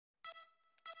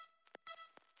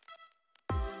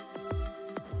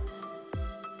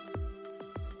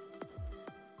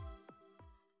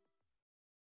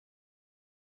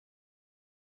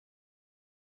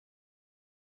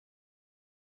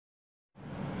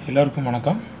எல்லாருக்கும்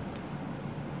வணக்கம்.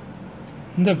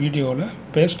 இந்த வீடியோவில்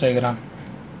பேஸ் டயக்ராம்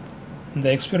இந்த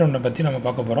எக்ஸ்பெரிமெண்ட்டை பற்றி நம்ம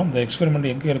பார்க்க போகிறோம். இந்த எக்ஸ்பெரிமெண்ட்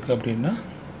எங்கே இருக்குது அப்படின்னா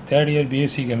தேர்ட் இயர்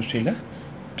பிஎஸ்சி கெமிஸ்ட்ரியில்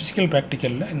ஃபிசிக்கல்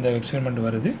ப்ராக்டிக்கலில் இந்த எக்ஸ்பெரிமெண்ட்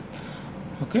வருது.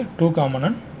 Okay, 2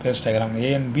 component base diagram A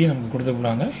and B நமக்கு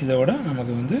கொடுத்துருக்குறாங்க. இதோட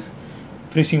நமக்கு வந்து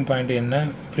ஃப்ரீசிங் பாயிண்ட் என்ன,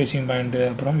 ஃப்ரீசிங் பாயிண்ட்டு,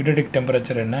 அப்புறம் யூடெக்டிக்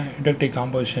டெம்பரேச்சர் என்ன, யூடெக்டிக்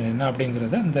காம்போசிஷன் என்ன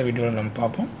அப்படிங்கிறத இந்த வீடியோவில் நம்ம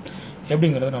பார்ப்போம்.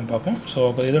 எப்படிங்கிறத நம்ம பார்ப்போம். ஸோ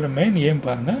இதோட மெயின் ஏம்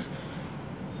பாருங்கள்.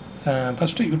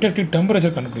 ஃபஸ்ட்டு யூடெக்டிக்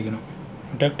டெம்பரேச்சர் கண்டுபிடிக்கணும்.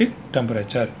 Eutectic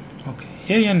temperature. Okay,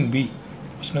 A and B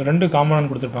ரெண்டு காம்பனன்ட்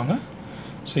கொடுத்துருப்பாங்க.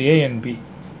 ஸோ ஏ அண்ட் பி,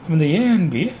 இந்த A and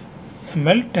B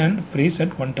melt and freeze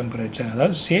at one temperature.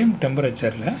 அதாவது சேம்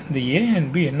டெம்பரேச்சரில் இந்த ஏ அண்ட்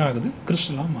பி என்ன ஆகுது,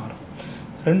 கிறிஸ்டலாக மாறும்.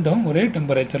 ரெண்டும் ஒரே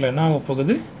டெம்பரேச்சரில் என்ன ஆக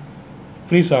போகுது,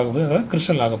 ஃப்ரீஸ் ஆகுது, அதாவது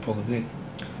கிறிஸ்டல் ஆக போகுது.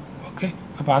 ஓகே,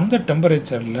 அப்போ அந்த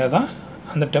டெம்பரேச்சரில் தான்,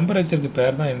 அந்த டெம்பரேச்சருக்கு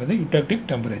பேர் தான் என்னது, யூடெக்டிக்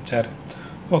டெம்பரேச்சர்.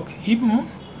 ஓகே, இப்போ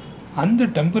அந்த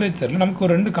டெம்பரேச்சரில் நமக்கு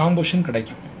ஒரு 2 காம்போசிஷன்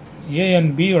கிடைக்கும். ஏ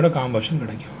அண்ட் பியோட காம்போசிஷன்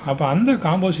கிடைக்கும். அப்போ அந்த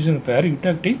காம்போசிஷனுக்கு பேர்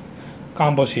யூடெக்டிக்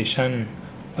காம்போசிஷன்.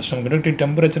 ஃபஸ்ட் நமக்கு யூடெக்டிக்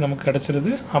டெம்பரேச்சர் நமக்கு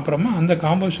கிடச்சிருது. அப்புறமா அந்த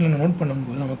காம்போசிஷனை நோட்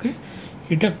பண்ணும்போது நமக்கு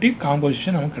யூடெக்டிக்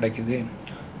காம்போசிஷன் நமக்கு கிடைக்குது.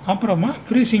 அப்புறமா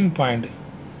ஃப்ரீசிங் பாயிண்ட்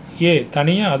ஏ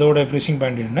தனியாக அதோட ஃப்ரீசிங்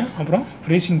பாயிண்ட் என்ன, அப்புறம்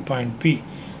ஃப்ரீசிங் பாயிண்ட் பி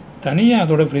தனியாக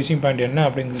அதோட ஃப்ரீசிங் பாயிண்ட் என்ன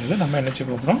அப்படிங்கிறத நம்ம என்ன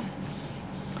செய்ய போகிறோம்,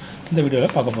 இந்த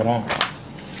வீடியோவில் பார்க்க போகிறோம்.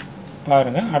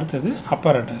 பாருங்கள். அடுத்தது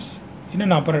அப்பரேட்டஸ்.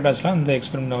 என்னென்ன அப்பரேட்டஸ்லாம் இந்த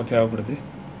எக்ஸ்பெரிமெண்ட் நமக்கு தேவைப்படுது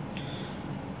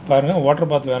பாருங்கள். வாட்டர்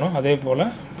பாத் வேணும். அதே போல்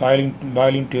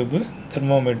பாயிலிங் டியூப்பு,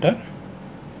 தெர்மோமீட்டர்,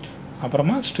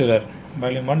 அப்புறமா ஸ்டிரர்.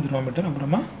 பாயிலிங் வாட்டர், தெர்மோமீட்டர்,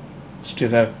 அப்புறமா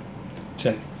ஸ்டிரர்.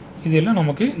 சரி, இதெல்லாம்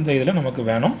நமக்கு இந்த இதில் நமக்கு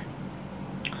வேணும்.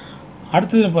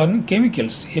 அடுத்தது பாருங்கள்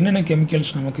கெமிக்கல்ஸ். என்னென்ன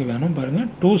கெமிக்கல்ஸ் நமக்கு வேணும் பாருங்கள்.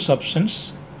 2 சப்ஸ்டன்ஸ்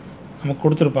நமக்கு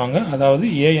கொடுத்துருப்பாங்க. அதாவது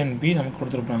ஏ அண்ட் பி நமக்கு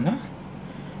கொடுத்துருப்பாங்க.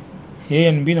 ஏ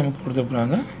அண்ட் பி நமக்கு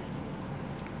கொடுத்துருப்பாங்க.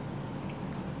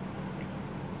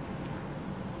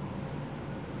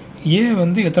 ஏ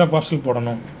வந்து எத்தனை பார்சல்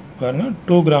போடணும் பாருங்கள்.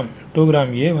 2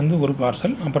 கிராம் ஏ வந்து ஒரு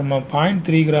பார்சல். அப்புறமா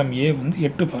 0.3 கிராம் ஏ வந்து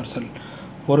 8 பார்சல்.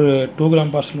 ஒரு 2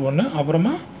 கிராம் பார்சல் ஒன்று,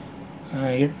 அப்புறமா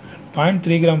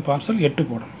 0.3 கிராம் பார்சல் 8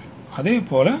 போடணும். அதே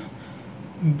போல்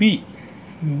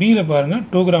பியில் பாருங்கள்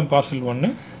 2 கிராம் பார்சல்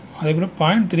ஒன்று, அதே போல்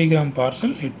 0.3 கிராம்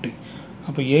பார்சல் 8.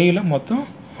 அப்போ ஏயில் மொத்தம்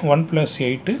 1 +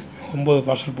 8 9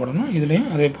 பார்சல் போடணும். இதுலேயும்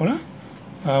அதே போல்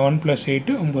 1 +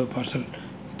 8 9 பார்சல்.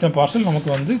 இத்தனை பார்சல் நமக்கு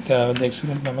வந்து தேவை. இந்த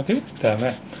எக்ஸ்பெரிமெண்ட் நமக்கு தேவை.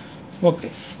 ஓகே,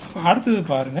 அடுத்தது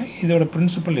பாருங்கள் இதோட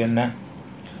பிரின்சிபல் என்ன.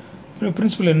 இதோட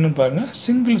பிரின்சிபல் என்னன்னு பாருங்கள்.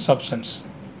 Single substance.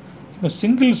 இப்போ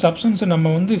சிங்கிள் சப்ஸ்டன்ஸை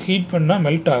நம்ம வந்து ஹீட் பண்ணால்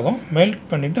மெல்ட் ஆகும். மெல்ட்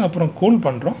பண்ணிவிட்டு அப்புறம் கூல்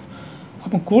பண்ணுறோம்.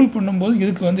 அப்போ கூல் பண்ணும்போது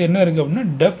இதுக்கு வந்து என்ன இருக்குது அப்படின்னா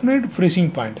டெஃபினைட்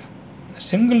ஃப்ரீசிங் பாயிண்ட்.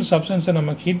 சிங்கிள் சப்ஸ்டன்ஸை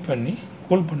நம்ம ஹீட் பண்ணி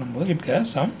கூல் பண்ணும்போது it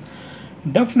has some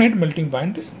definite melting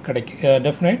point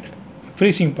definite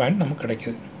freezing point நமக்கு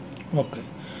கிடைக்கிது. ஓகே,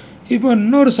 இப்போ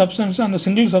இன்னொரு சப்ஸ்டன்ஸை அந்த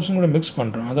சிங்கிள் சப்ஸ்டன்ஸ் கூட மிக்ஸ்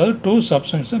பண்ணுறோம். அதாவது 2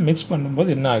 சப்ஸ்டன்ஸை மிக்ஸ் பண்ணும்போது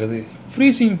என்ன ஆகுது,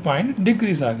 ஃப்ரீசிங் பாயிண்ட்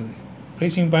டிக்ரீஸ் ஆகுது.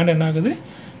 ஃப்ரீசிங் பாயிண்ட் என்ன ஆகுது,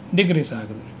 டிக்ரீஸ்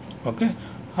ஆகுது. ஓகே,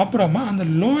 அப்புறமா அந்த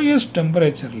லோயஸ்ட்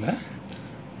டெம்பரேச்சரில்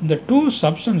இந்த 2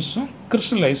 சப்ஸ்டன்ஸும்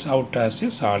crystallise out as a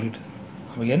solid.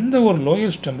 அப்போ எந்த ஒரு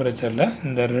லோயஸ்ட் டெம்பரேச்சரில்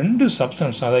இந்த 2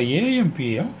 சப்ஸ்டன்ஸ், அதாவது ஏயும்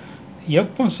பியும்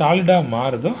எப்போ சாலிடாக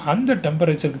மாறுதோ அந்த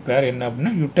டெம்பரேச்சருக்கு பேர் என்ன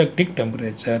அப்படின்னா யூடெக்டிக்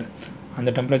டெம்பரேச்சர். அந்த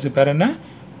டெம்பரேச்சர் பேர் என்ன,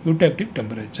 யூடெக்டிக்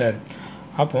டெம்பரேச்சர்.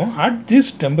 அப்போ அட் திஸ்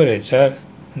டெம்பரேச்சர்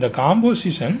இந்த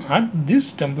composition at this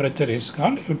temperature is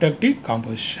called eutectic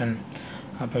composition.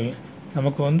 அப்போ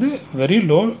நமக்கு வந்து வெரி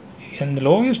லோ, இந்த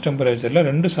லோயஸ்ட் டெம்பரேச்சரில்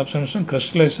 2 சப்ஸ்டன்ஸும்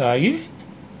கிறிஸ்டலைஸ்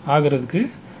ஆகிறதுக்கு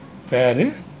பேர்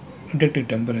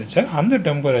யூடெக்டிக் டெம்பரேச்சர். அந்த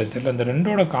டெம்பரேச்சரில் இந்த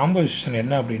ரெண்டோட காம்போசிஷன்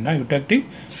என்ன அப்படின்னா யூடெக்டிக்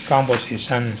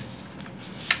காம்போசிஷன்.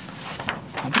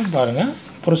 அப்புறம் பாருங்கள்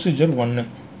ப்ரொசீஜர் 1.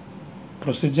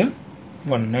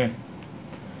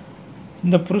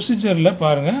 இந்த ப்ரொசீஜரில்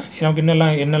பாருங்கள் நமக்கு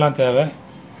என்னெல்லாம் தேவை.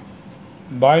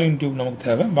 பாயிலிங் டியூப் நமக்கு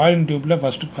தேவை. பாயிலிங் டியூப்பில்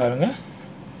ஃபஸ்ட்டு பாருங்கள்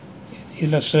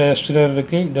இதில் ஸ்டிரர்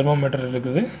இருக்குது, தெர்மோமீட்டர்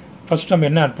இருக்குது. ஃபஸ்ட் நம்ம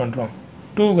என்ன ஆட் பண்ணுறோம்,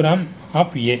 2 gram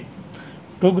of A.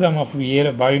 2 gram of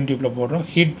ஏல பாயிலிங் டியூப்பில் போடுறோம்,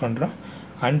 ஹீட் பண்ணுறோம்.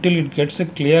 Until it gets a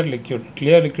clear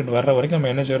liquid வர்ற வரைக்கும்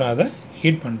நம்ம என்ன செய்கிறோம், அதை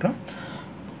ஹீட் பண்ணுறோம்.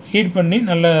 ஹீட் பண்ணி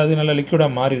அது நல்ல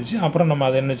லிக்யூடாக மாறிடுச்சு. அப்புறம் நம்ம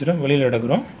அதை என்ன செய்கிறோம், வெளியில்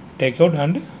எடுக்கிறோம், டேக் அவுட்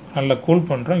அண்ட் நல்லா கூல்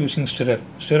பண்ணுறோம் யூஸிங்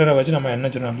ஸ்டிரரை வச்சு நம்ம என்ன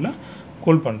செய்கிறோம், நல்லா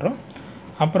கூல் பண்ணுறோம்.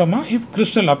 அப்புறமா இஃப்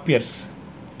கிறிஸ்டல் அப்பியர்ஸ்,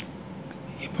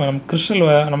 இப்போ நம்ம கிறிஸ்டல்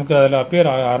நமக்கு அதில் அப்பியர்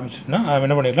ஆரம்பிச்சிட்டுனா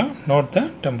என்ன பண்ணிடலாம், நோட் த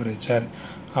டெம்பரேச்சர்.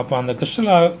 அப்போ அந்த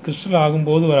கிறிஸ்டல்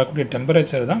ஆகும்போது வரக்கூடிய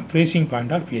டெம்பரேச்சர் தான் ஃப்ரீசிங்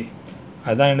பாயிண்ட் ஆஃப் ஏ.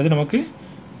 அதுதான் என்னது நமக்கு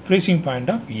ஃப்ரீசிங்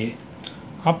பாயிண்ட் ஆஃப் ஏ.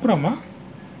 அப்புறமா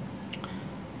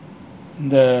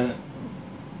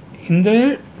இந்த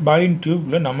பாயிலிங்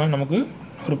டியூப்பில் நமக்கு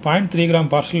ஒரு 0.3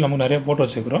 கிராம் பார்சல் நமக்கு நிறைய போட்டு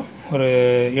வச்சுக்கிறோம். ஒரு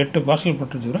 8 பார்சல்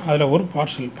போட்டு வச்சுக்கிறோம். அதில் ஒரு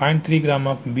பார்சல் 0.3 கிராம்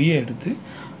ஆஃப் பியை எடுத்து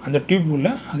அந்த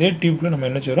டியூப்குள்ளே அதே டியூப்பில் நம்ம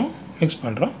என்ன செய்கிறோம், மிக்ஸ்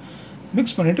பண்ணுறோம்.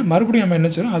 மிக்ஸ் பண்ணிவிட்டு மறுபடியும் நம்ம என்ன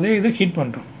செய்கிறோம், அதே இதை ஹீட்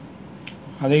பண்ணுறோம்.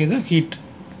 அதே இதை heat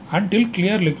until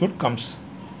clear liquid comes.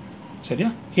 சரியா,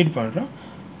 ஹீட் பண்ணுறோம்.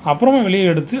 அப்புறமா வெளியே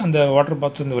எடுத்து அந்த வாட்டர்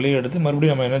பாத்லேருந்து வெளியே எடுத்து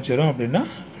மறுபடியும் நம்ம என்ன செய்கிறோம் அப்படின்னா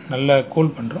நல்லா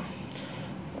கூல் பண்ணுறோம்.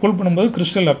 கூல் பண்ணும்போது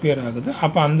கிறிஸ்டல் அப்பியர் ஆகுது.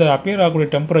 அப்போ அந்த அப்பியர் ஆகக்கூடிய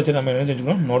டெம்பரேச்சர் நம்ம என்ன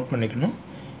செஞ்சுக்கணும், நோட் பண்ணிக்கணும்.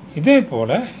 இதே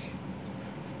போல்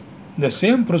the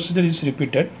same procedure is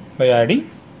repeated by adding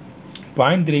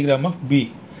 0.3 gram of B.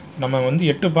 நம்ம வந்து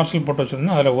 8 பார்சல் போட்டு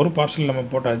வச்சுருந்தோம். அதில் ஒரு பார்சல் நம்ம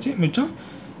போட்டாச்சு, மிச்சம்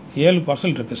 7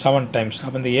 பார்சல் இருக்குது, 7 டைம்ஸ்.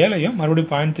 அப்போ இந்த 7ஐயும்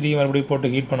மறுபடியும் 0.3 மறுபடியும் போட்டு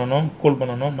ஹீட் பண்ணணும், கூல்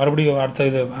பண்ணணும், மறுபடியும் அடுத்த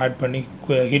இது ஆட் பண்ணி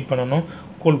ஹீட் பண்ணணும்,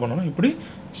 கூல் பண்ணணும். இப்படி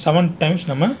 7 டைம்ஸ்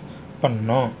நம்ம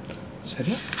பண்ணணும்.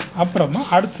 சரி, அப்புறமா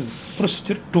அடுத்தது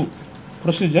ப்ரொசீஜர் 2.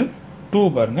 ப்ரொசீஜர் 2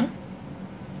 பாருங்கள்.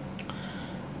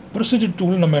 ப்ரொசீஜர்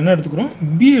 2ல் நம்ம என்ன எடுத்துக்கிறோம்,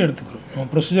 பி எடுத்துக்கிறோம். நம்ம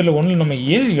ப்ரொசீஜரில் 1 நம்ம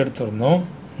ஏ எடுத்துருந்தோம்.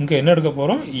 இங்கே என்ன எடுக்க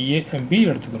போகிறோம், பி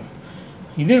எடுத்துக்கிறோம்.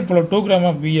 இதே போல் 2 கிராம்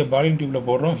ஆஃப் பியை பாலிங் டியூப்பில்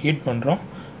போடுறோம், ஹீட் பண்ணுறோம்.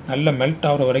 நல்லா மெல்ட்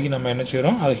ஆகிற வரைக்கும் நம்ம என்ன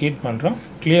செய்கிறோம், அதை ஹீட் பண்ணுறோம்.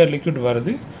 கிளியர் லிக்விட்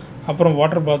வருது. அப்புறம்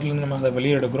வாட்டர் பாத்லேருந்து நம்ம அதை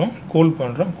வெளியே எடுக்கிறோம், கூல்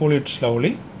பண்ணுறோம், கூல் இட்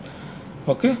ஸ்லவ்லி.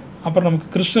 ஓகே, அப்புறம் நமக்கு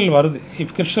கிறிஸ்டல் வருது.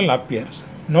 If crystal appears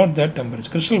note that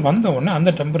temperature. Crystal வந்த உடனே அந்த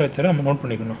டெம்பரேச்சரை நம்ம நோட்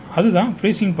பண்ணிக்கணும். அதுதான்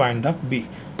ஃப்ரீசிங் பாயிண்ட் ஆஃப் பி.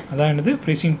 அதான் என்னது,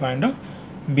 freezing point of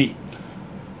B.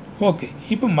 Okay,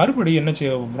 இப்போ மறுபடியும் என்ன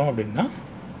செய்ய போகிறோம் அப்படின்னா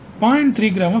 0.3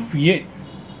 கிராம் ஆஃப் ஏ.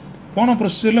 போன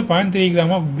ப்ரொசீஜரில் 0.3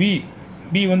 கிராம் ஆஃப்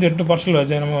பி வந்து 8 பார்சல்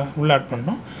வச்சு நம்ம உள்ளே ஆட்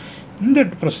பண்ணோம். இந்த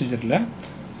ப்ரொசீஜரில்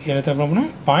என்ன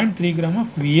பண்ணணும், 0.3 கிராம்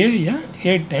ஆஃப் ஏயை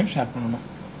 8 டைம்ஸ் ஆட் பண்ணணும்.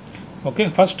 ஓகே,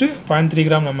 ஃபஸ்ட்டு 0.3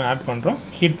 கிராம் நம்ம ஆட் பண்ணுறோம்,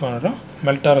 ஹீட் பண்ணுறோம்,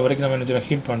 மெல்ட் ஆகிற வரைக்கும் நம்ம என்ன செய்யறோம்,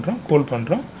 ஹீட் பண்ணுறோம், கூல்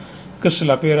பண்ணுறோம்.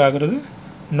 கிறிஸ்டல் அப்பியர் ஆகிறது,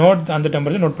 அந்த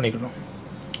டெம்பரேச்சர் நோட் பண்ணிக்கிறோம்.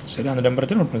 சரி, அந்த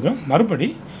டெம்பரேச்சர் நோட் பண்ணிக்கிறோம். மறுபடி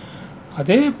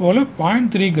அதே போல்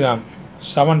 0.3 கிராம்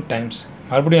 7 டைம்ஸ்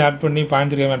மறுபடியும் ஆட் பண்ணி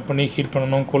 0.3 கிராம் ஆட் பண்ணி ஹீட்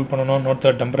பண்ணணும், கூல் பண்ணணும், நோட்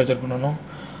த டெம்பரேச்சர் பண்ணணும்.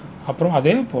 அப்புறம்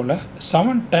அதே போல்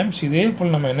 7 டைம்ஸ் இதே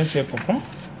போல் நம்ம என்ன செய்ய போகிறோம்,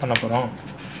 பண்ண போகிறோம்.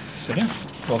 சரியா,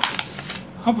 ஓகே.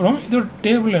 அப்புறம் இதோட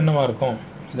டேபிள் என்னவாக இருக்கும்,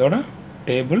 இதோட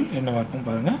டேபிள் என்னவாக இருக்கும்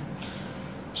பாருங்கள்.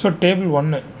 ஸோ டேபிள் 1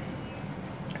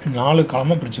 4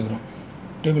 காலமாக பிரிச்சுக்கிறோம்.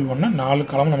 டேபிள் 1 4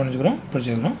 காலமாக நம்ம நினச்சிக்கிறோம்,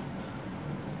 பிரிச்சுக்கிறோம்.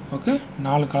 ஓகே,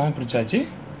 4 காலமாக பிரித்தாச்சு.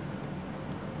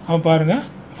 அப்போ பாருங்கள்,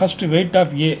 ஃபஸ்ட்டு வெயிட்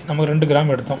ஆஃப் ஏ நம்ம 2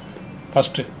 கிராம் எடுத்தோம்.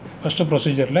 First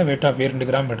ப்ரொசீஜரில் weight of A 2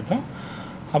 gram எடுத்தோம்.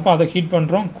 அப்போ அதை ஹீட்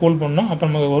பண்ணுறோம், கூல் பண்ணோம். அப்போ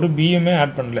நம்ம ஒரு பியுமே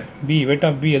ஆட் பண்ணல, வெயிட்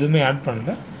ஆஃப் பி எதுவுமே ஆட்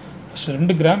பண்ணல. ஃபஸ்ட்டு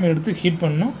 2 கிராம் எடுத்து ஹீட்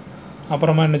பண்ணோம்.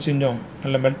 அப்புறமா என்ன செஞ்சோம்,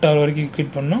 நல்லா மெல்ட் ஆகிற வரைக்கும்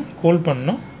ஹீட் பண்ணோம், கூல்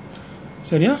பண்ணோம்.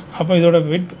 சரியா, அப்போ இதோட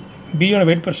பியோட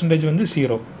வெயிட் பர்சன்டேஜ் வந்து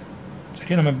 0.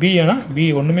 சரியா, நம்ம பி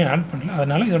ஒன்றுமே ஆட் பண்ணல,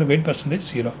 அதனால் இதோட வெயிட் பர்சன்டேஜ்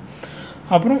 0.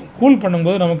 அப்புறம் கூல்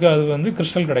பண்ணும்போது நமக்கு அது வந்து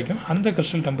கிறிஸ்டல் கிடைக்கும். அந்த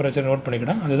கிறிஸ்டல் டெம்பரேச்சர் நோட்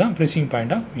பண்ணிக்கிட்டோம். அதுதான் ஃப்ரீசிங்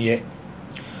பாயிண்ட் ஆஃப் ஏ.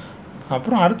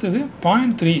 அப்புறம் அடுத்தது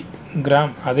 0.3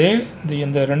 கிராம். அதே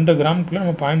இந்த 2 கிராமுக்குள்ளே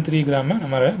நம்ம 0.3 கிராமை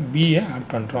நம்ம பியை ஆட்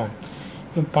பண்ணுறோம்.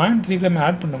 இப்போ 0.3 கிராம்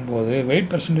ஆட் பண்ணும்போது வெயிட்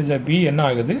பர்சன்டேஜ் ஆஃப் பி என்ன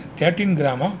ஆகுது, 13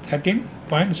 கிராமாக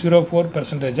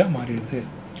 13.04% மாறிடுது.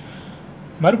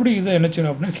 மறுபடியும் இதை என்ன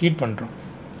செய்யணும் அப்படின்னா ஹீட் பண்ணுறோம்.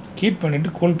 ஹீட்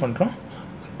பண்ணிவிட்டு கூல் பண்ணுறோம்.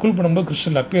 கூல் பண்ணும்போது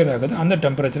கிறிஸ்டல் அப்பியர் ஆகுது. அந்த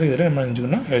டெம்பரேச்சரை இதில் நம்ம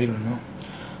நினச்சிக்கணும், எழுதிக்கணும்.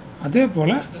 அதே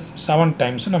போல் 7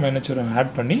 டைம்ஸ் நம்ம என்ன செய்கிறோம்,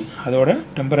 ஆட் பண்ணி அதோட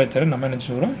டெம்பரேச்சரை நம்ம என்ன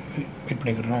செய்கிறோம், வெயிட்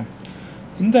பண்ணிக்கிறோம்.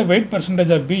 இந்த வெயிட்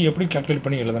பர்சன்டேஜ் ஆஃப் பி எப்படி கால்குலேட்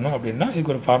பண்ணி எழுதணும் அப்படின்னா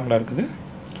இதுக்கு ஒரு ஃபார்முலா இருக்குது.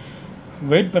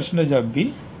 Wait percentage of B,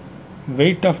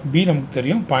 weight of B நமக்கு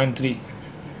தெரியும் 0.3.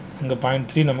 இங்கே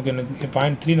 0.3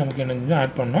 நமக்கு என்ன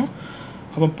ஆட் பண்ணோம்.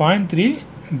 அப்போ 0.3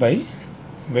 by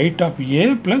weight of A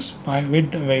plus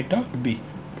weight of B,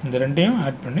 இந்த ரெண்டையும்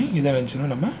ஆட் பண்ணி இதை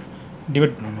நினச்சிடும் நம்ம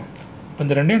டிவைட் பண்ணணும். இப்போ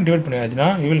இந்த ரெண்டையும் டிவைட் பண்ணியாச்சுன்னா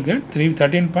யூ வில் கெட்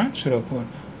 13.04.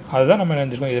 அதுதான் நம்ம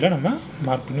நினச்சிருக்கோம், இதில் நம்ம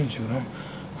மார்க் பண்ணி வச்சுக்கிறோம்.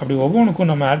 அப்படி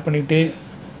ஒவ்வொன்றுக்கும் நம்ம ஆட் பண்ணிக்கிட்டே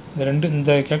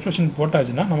இந்த கேல்குலேஷன்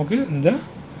போட்டாச்சுன்னா நமக்கு இந்த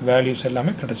வேல்யூஸ்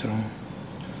எல்லாமே கிடச்சிரும்.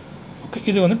 ஓகே,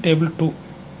 இது வந்து டேபிள் 2.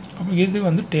 அப்போ இது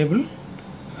வந்து டேபிள்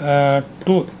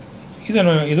 2.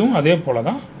 இதுவும் அதே போல்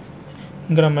தான்.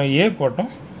 இங்கே நம்ம ஏ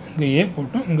போட்டோம்,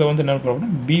 இங்கே வந்து என்ன போட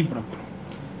போகிறோம், பி போட போகிறோம்.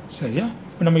 சரியா,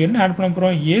 இப்போ நம்ம என்ன ஆட் பண்ண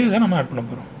போகிறோம், ஏ தான் நம்ம ஆட் பண்ண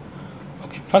போகிறோம்.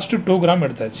 ஓகே, ஃபஸ்ட்டு 2 கிராம்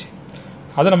எடுத்தாச்சு,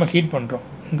 அதை நம்ம ஹீட் பண்ணுறோம்.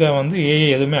 இங்கே வந்து ஏ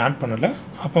எதுவுமே ஆட் பண்ணலை.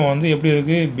 அப்போ வந்து எப்படி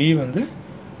இருக்குது, பி வந்து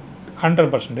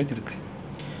 100% இருக்குது.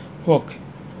 ஓகே,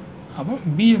 அப்போ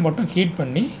பியை மட்டும் ஹீட்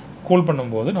பண்ணி கூல்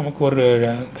பண்ணும்போது நமக்கு ஒரு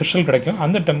கிறிஸ்டல் கிடைக்கும்.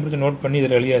 அந்த டெம்பரேச்சர் நோட் பண்ணி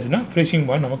இதில் எழுதியாச்சுன்னா ஃப்ரீசிங்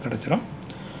பாயிண்ட் நமக்கு கிடச்சிரும்.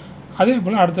 அதே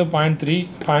போல் அடுத்து 0.3,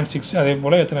 0.6 அதே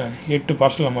போல் 8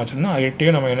 பார்சல் நம்ம வச்சுருந்தோம்.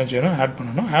 8ஐயும் நம்ம என்ன செய்யணும், ஆட்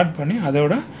பண்ணணும். ஆட் பண்ணி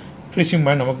அதோட ஃப்ரீசிங்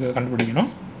பாயிண்ட் நமக்கு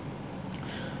கண்டுபிடிக்கணும்.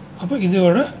 அப்போ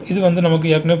இது வந்து நமக்கு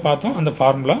ஏற்கனவே பார்த்தோம். அந்த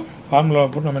ஃபார்முலாவை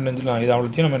போட்டு நம்ம நினைஞ்சிடலாம், இது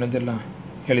அவ்வளோத்தையும் நம்ம நினைஞ்சிடலாம்,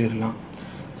 எழுதிடலாம்.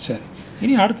 சரி,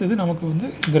 இனி அடுத்தது நமக்கு வந்து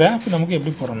கிராஃப் நமக்கு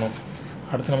எப்படி போடணும்,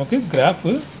 அடுத்து நமக்கு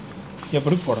கிராஃபு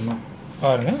எப்படி போடணும்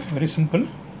பாருங்கள். Very simple.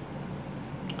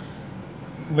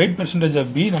 Wait percentage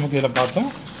of B நமக்கு இதில் பார்த்தோம்.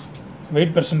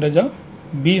 வெயிட் பெர்சன்டேஜ் ஆஃப்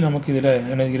பி நமக்கு இதில்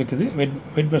என்ன இருக்குது,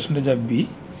 wait percentage of B.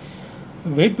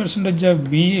 Wait percentage of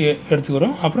B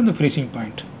எடுத்துக்கிறோம். அப்புறம் இந்த freezing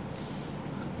point,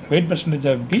 wait percentage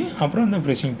of B, அப்புறம் இந்த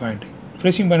freezing point.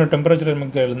 Freezing point temperature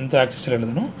நமக்கு இந்த ஆக்சிஸில்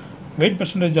எழுதணும். வெயிட்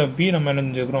பெர்சன்டேஜ் ஆஃப் பி நம்ம என்ன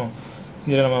செஞ்சுக்கிறோம்,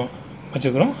 இதில் நம்ம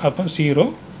வச்சுக்கிறோம். அப்போ 0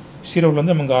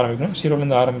 நமக்கு ஆரம்பிக்கணும்.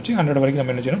 0 ஆரம்பித்து 100 வரைக்கும்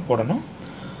நம்ம என்ன செய்யணும், போடணும்.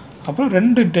 அப்புறம்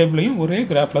 2 டேபிளையும் ஒரே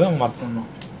கிராஃபில் தான் மார்க் பண்ணணும்.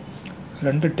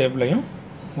 2 டேபிளையும்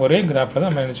ஒரே கிராஃபில் தான்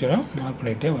நம்ம என்ன செய்யணும், மார்க்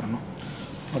பண்ணிகிட்டே வரணும்.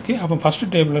 ஓகே. அப்போ ஃபஸ்ட்டு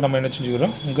டேபிளில் நம்ம என்ன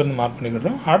செஞ்சுக்கிறோம், இங்கேருந்து மார்க்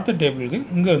பண்ணிக்கிறோம். அடுத்த டேபிளுக்கு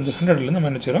இங்கேருந்து 100லேருந்து நம்ம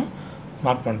என்ன செய்கிறோம்,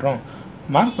 மார்க் பண்ணுறோம்.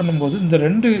 மார்க் பண்ணும்போது இந்த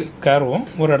 2 கேர்வும்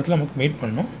ஒரு இடத்துல நமக்கு மீட்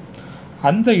பண்ணணும்.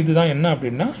 அந்த இது தான் என்ன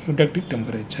அப்படின்னா eutectic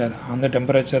டெம்பரேச்சர். அந்த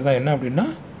டெம்பரேச்சர் தான் என்ன அப்படின்னா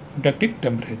eutectic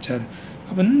டெம்பரேச்சர்.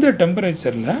 அப்போ இந்த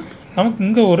டெம்பரேச்சரில் நமக்கு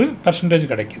இங்கே ஒரு பெர்சன்டேஜ்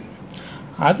கிடைக்கிது.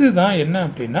 அதுதான் என்ன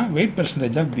அப்படின்னா வெயிட்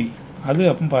பெர்சன்டேஜ் ஆஃப் பி. அது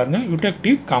அப்போ பாருங்கள்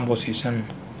eutectic காம்போசிஷன்.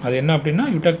 அது என்ன அப்படின்னா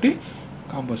eutectic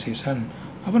காம்போசிஷன்.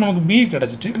 அப்போ நமக்கு பி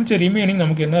கிடச்சிட்டு மிச்சம் ரிமைனிங்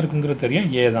நமக்கு என்ன இருக்குங்கிறது தெரியும்,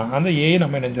 ஏ தான். அந்த ஏயை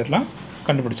நம்ம நினைச்சிடலாம்,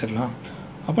 கண்டுபிடிச்சிடலாம்.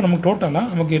 அப்போ நமக்கு டோட்டலாக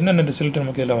நமக்கு என்னென்ன ரிசல்ட்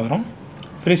நமக்கு இதில் வரும்,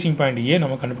 ஃப்ரீசிங் பாயிண்ட் ஏ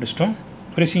நம்ம கண்டுபிடிச்சிட்டோம்,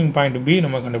 ஃப்ரீசிங் பாயிண்ட் பி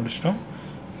நம்ம கண்டுபிடிச்சிட்டோம்,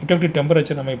 eutectic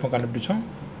டெம்பரேச்சர் நம்ம இப்போ கண்டுபிடிச்சோம்.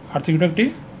 அடுத்து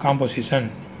eutectic காம்போசிஷன்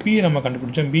பி நம்ம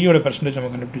கண்டுபிடிச்சோம், பியோட பெர்சன்டேஜ் நம்ம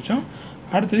கண்டுபிடிச்சோம்.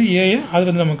 அடுத்தது ஏஏ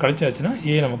அதுலேருந்து நமக்கு கிடைச்சாச்சுன்னா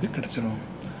ஏ நமக்கு கிடச்சிடும்.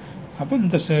 அப்போ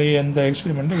இந்த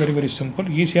எக்ஸ்பெரிமெண்ட்டு வெரி சிம்பிள்.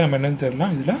 ஈஸியாக நம்ம என்னென்னு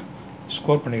தெரியலாம், இதில்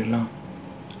ஸ்கோர் பண்ணிடலாம்.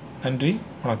 நன்றி,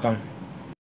 வணக்கம்.